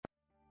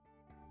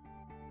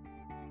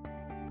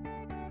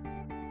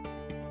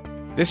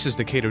This is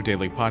the Cato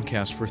Daily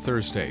Podcast for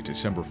Thursday,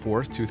 December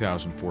 4th,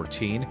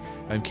 2014.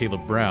 I'm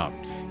Caleb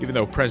Brown. Even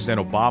though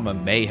President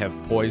Obama may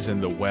have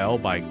poisoned the well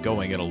by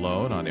going it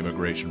alone on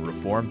immigration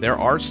reform, there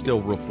are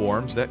still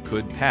reforms that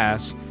could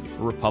pass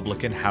a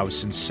Republican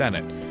House and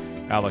Senate.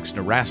 Alex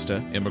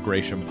Nowrasteh,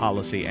 immigration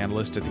policy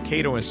analyst at the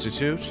Cato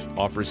Institute,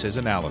 offers his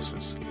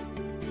analysis.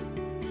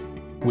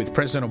 With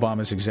President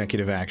Obama's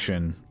executive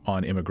action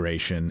on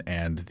immigration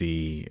and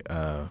the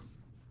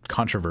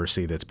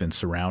controversy that's been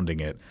surrounding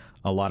it,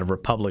 a lot of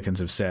Republicans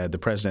have said the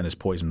president has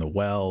poisoned the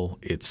well.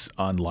 It's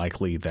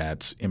unlikely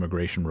that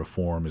immigration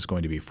reform is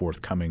going to be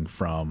forthcoming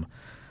from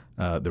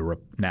the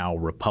now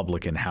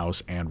Republican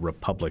House and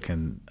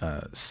Republican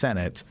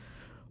Senate.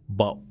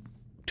 But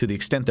to the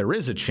extent there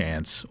is a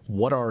chance,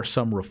 what are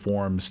some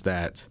reforms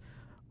that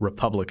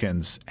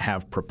Republicans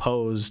have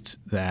proposed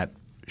that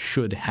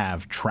should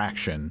have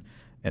traction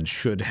and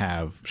should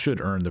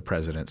earn the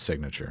president's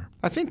signature?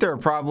 I think there are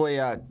probably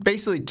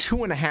basically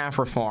 2.5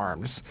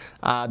 reforms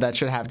that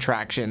should have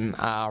traction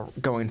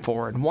going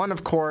forward. One,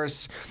 of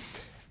course,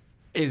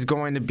 is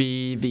going to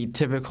be the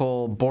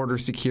typical border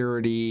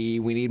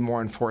security, we need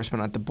more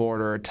enforcement at the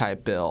border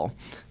type bill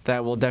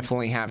that will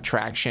definitely have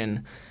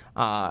traction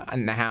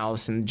in the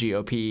House and the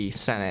GOP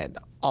Senate,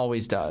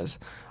 always does.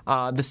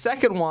 The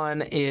second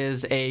one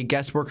is a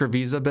guest worker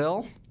visa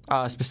bill.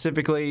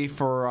 Specifically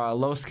for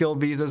low-skilled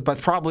visas, but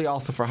probably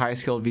also for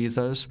high-skilled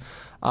visas.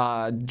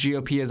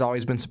 GOP has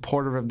always been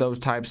supportive of those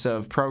types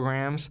of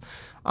programs.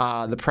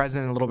 The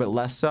president a little bit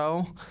less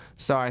so.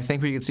 So I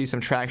think we could see some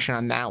traction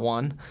on that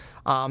one.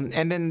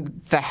 And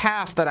then the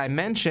half that I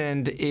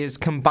mentioned is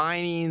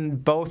combining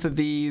both of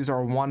these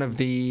or one of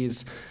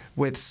these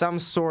with some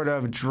sort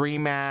of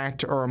DREAM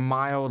Act or a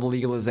mild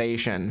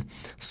legalization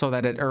so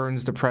that it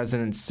earns the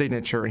president's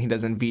signature and he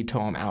doesn't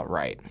veto him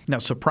outright. Now,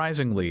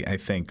 surprisingly, I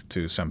think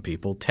to some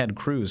people, Ted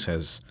Cruz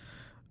has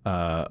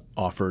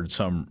offered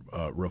some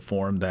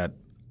reform that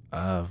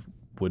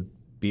would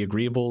be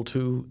agreeable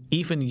to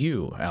even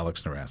you,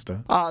 Alex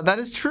Nowrasteh. That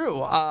is true.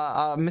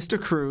 Mr.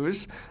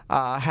 Cruz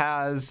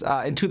has,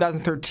 in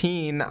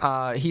 2013,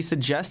 he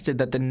suggested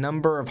that the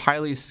number of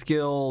highly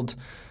skilled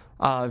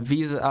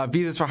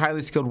visas for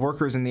highly skilled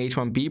workers in the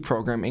H-1B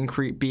program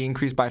be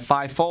increased by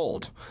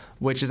 5-fold,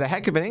 which is a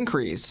heck of an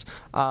increase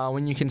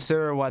when you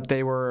consider what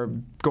they were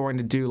going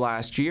to do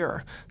last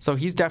year. So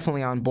he's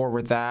definitely on board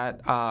with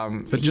that.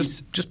 But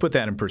just put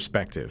that in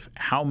perspective.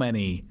 How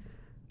many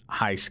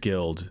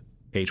high-skilled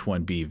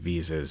H-1B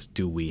visas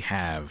do we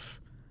have,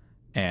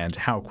 and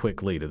how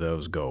quickly do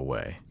those go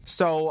away?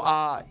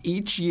 So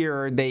each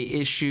year they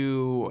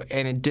issue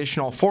an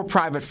additional, for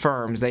private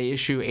firms, they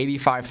issue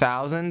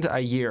 85,000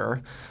 a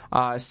year.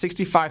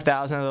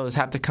 65,000 of those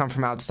have to come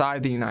from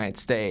outside the United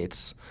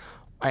States,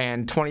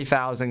 and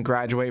 20,000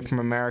 graduate from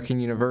American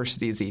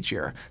universities each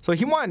year. So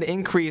he wanted to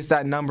increase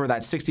that number,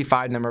 that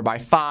 65 number, by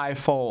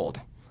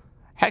 5-fold.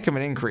 Heck of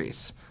an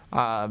increase.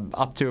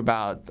 Up to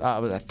about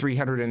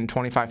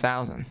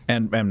 325,000.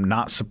 And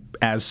not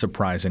as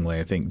surprisingly,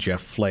 I think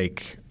Jeff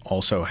Flake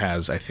also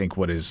has, I think,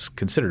 what is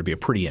considered to be a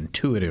pretty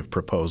intuitive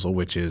proposal,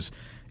 which is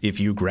if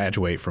you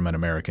graduate from an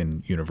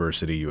American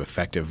university, you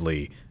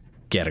effectively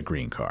get a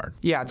green card.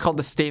 Yeah, it's called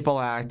the Staple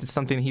Act. It's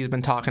something he's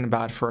been talking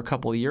about for a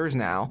couple of years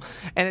now.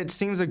 And it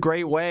seems a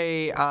great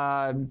way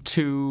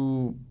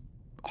to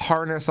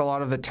harness a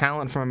lot of the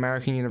talent from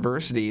American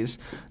universities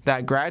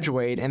that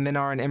graduate and then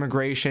are in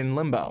immigration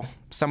limbo.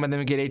 Some of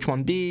them get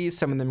H-1Bs,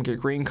 some of them get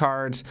green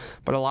cards,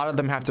 but a lot of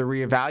them have to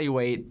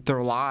reevaluate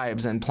their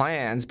lives and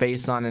plans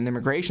based on an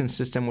immigration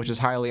system which is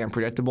highly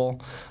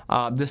unpredictable.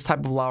 This type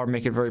of law would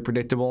make it very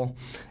predictable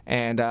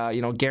and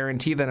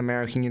guarantee that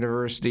American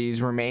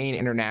universities remain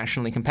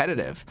internationally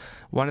competitive.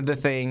 One of the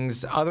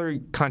things other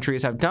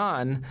countries have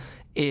done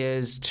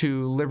is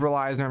to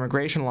liberalize their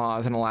immigration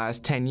laws in the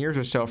last 10 years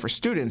or so for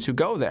students who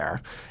go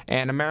there.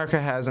 And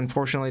America has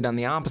unfortunately done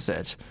the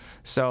opposite.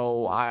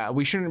 So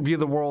we shouldn't view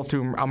the world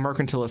through a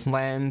mercantilist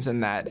lens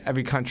and that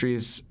other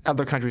countries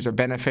are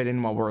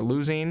benefiting while we're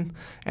losing,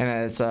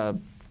 and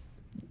that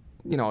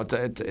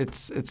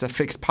it's a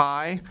fixed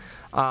pie.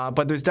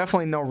 But there's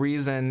definitely no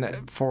reason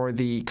for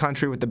the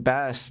country with the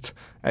best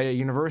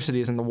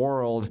universities in the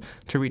world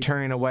to be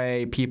turning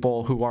away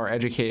people who are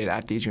educated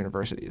at these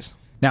universities.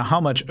 Now,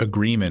 how much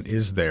agreement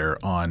is there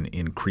on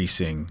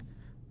increasing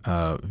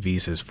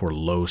visas for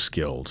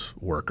low-skilled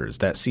workers?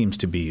 That seems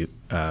to be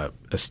a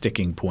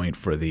sticking point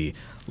for the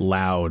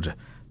loud,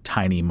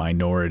 tiny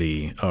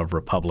minority of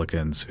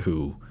Republicans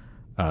who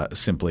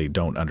simply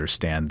don't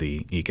understand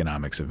the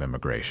economics of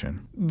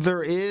immigration.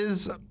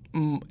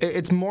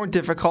 It's more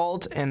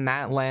difficult in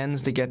that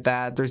lens to get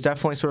that. There's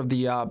definitely sort of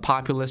the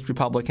populist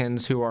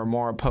Republicans who are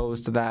more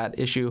opposed to that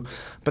issue.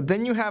 But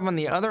then you have on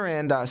the other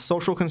end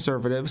social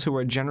conservatives who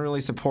are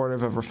generally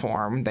supportive of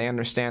reform. They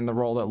understand the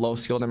role that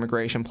low-skilled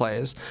immigration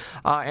plays.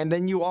 And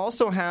then you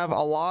also have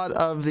a lot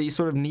of the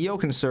sort of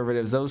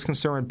neoconservatives, those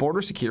concerned with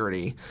border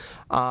security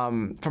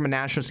from a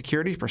national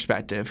security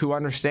perspective, who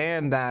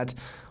understand that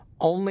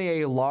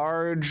only a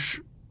large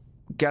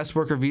guest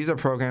worker visa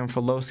program for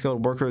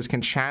low-skilled workers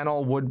can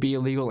channel would-be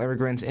illegal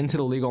immigrants into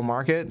the legal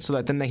market so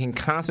that then they can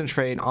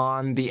concentrate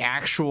on the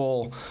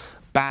actual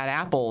bad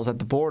apples at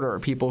the border,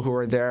 people who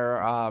are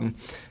there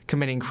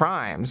committing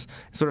crimes,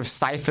 sort of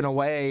siphon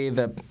away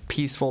the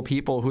peaceful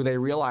people who they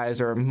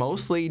realize are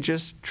mostly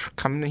just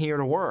coming here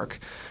to work.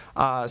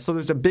 So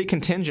there's a big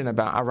contingent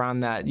around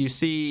that. You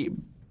see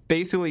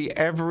basically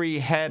every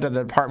head of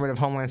the Department of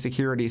Homeland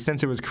Security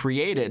since it was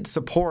created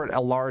support a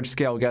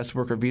large-scale guest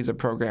worker visa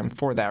program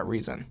for that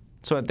reason,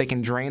 so that they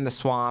can drain the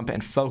swamp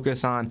and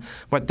focus on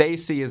what they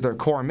see as their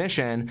core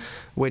mission,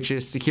 which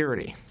is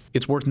security.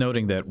 It's worth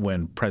noting that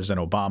when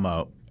President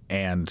Obama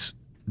and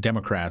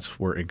Democrats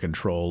were in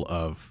control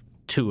of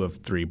 2 of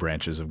 3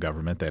 branches of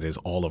government, that is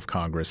all of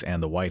Congress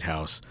and the White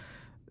House,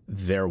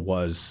 there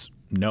was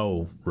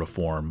no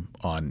reform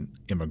on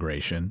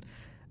immigration.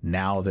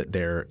 Now that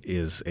there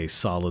is a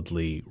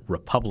solidly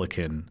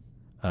Republican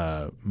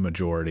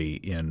majority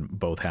in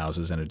both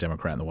houses and a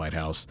Democrat in the White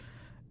House,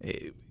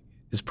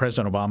 is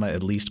President Obama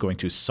at least going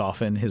to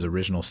soften his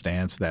original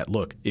stance that,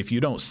 look, if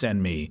you don't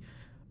send me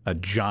a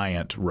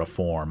giant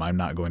reform, I'm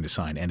not going to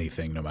sign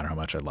anything no matter how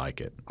much I like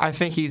it? I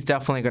think he's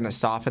definitely going to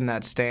soften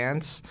that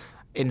stance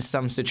in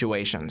some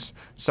situations.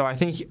 So I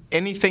think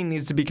anything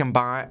needs to be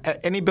combined.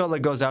 Any bill that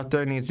goes out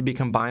there needs to be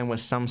combined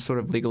with some sort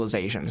of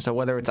legalization. So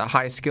whether it's a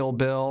high-skill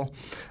bill,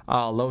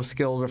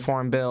 low-skill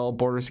reform bill,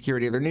 border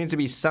security, there needs to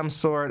be some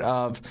sort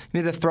of,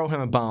 you need to throw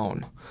him a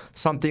bone.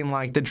 Something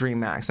like the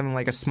DREAM Act, something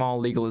like a small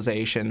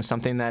legalization,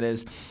 something that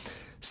is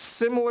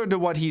similar to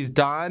what he's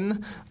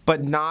done,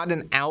 but not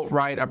an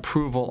outright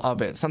approval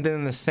of it. Something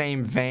in the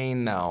same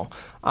vein, though.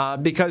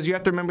 Because you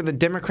have to remember the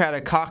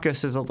Democratic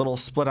caucus is a little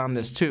split on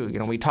this, too. You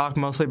know, we talk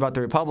mostly about the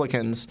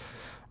Republicans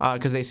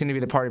because they seem to be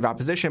the party of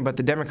opposition, but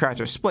the Democrats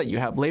are split. You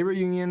have labor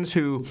unions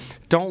who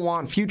don't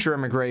want future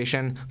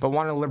immigration but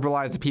want to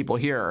liberalize the people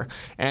here.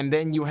 And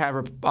then you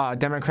have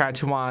Democrats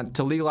who want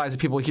to legalize the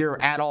people here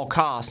at all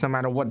costs, no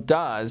matter what it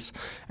does.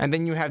 And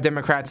then you have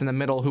Democrats in the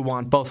middle who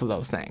want both of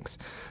those things.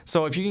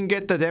 So if you can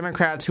get the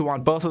Democrats who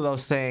want both of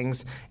those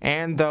things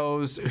and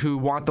those who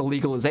want the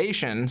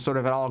legalization sort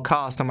of at all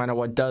costs, no matter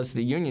what it does to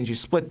the unions, you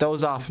split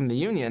those off from the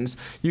unions,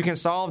 you can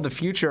solve the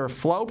future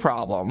flow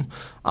problem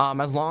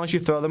as long as you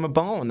throw them a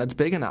bone that's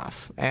big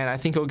enough. And I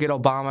think it'll get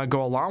Obama to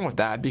go along with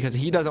that because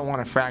he doesn't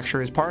want to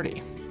fracture his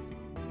party.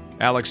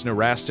 Alex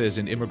Nowrasteh is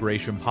an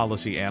immigration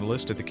policy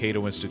analyst at the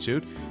Cato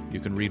Institute. You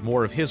can read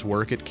more of his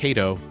work at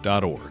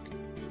cato.org.